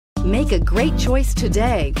Make a great choice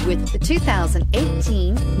today with the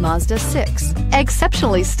 2018 Mazda 6.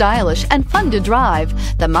 Exceptionally stylish and fun to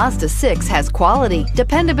drive, the Mazda 6 has quality,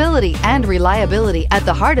 dependability, and reliability at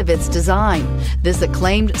the heart of its design. This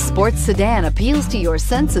acclaimed sports sedan appeals to your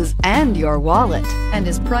senses and your wallet and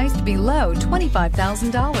is priced below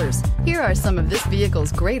 $25,000. Here are some of this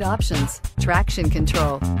vehicle's great options: traction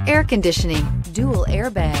control, air conditioning, dual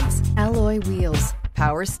airbags, alloy wheels,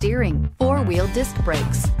 power steering, four-wheel disc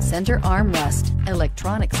brakes, center armrest,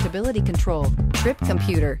 electronic stability control, trip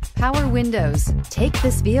computer, power windows. Take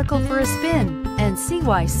this vehicle for a spin and see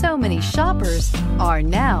why so many shoppers are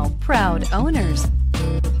now proud owners.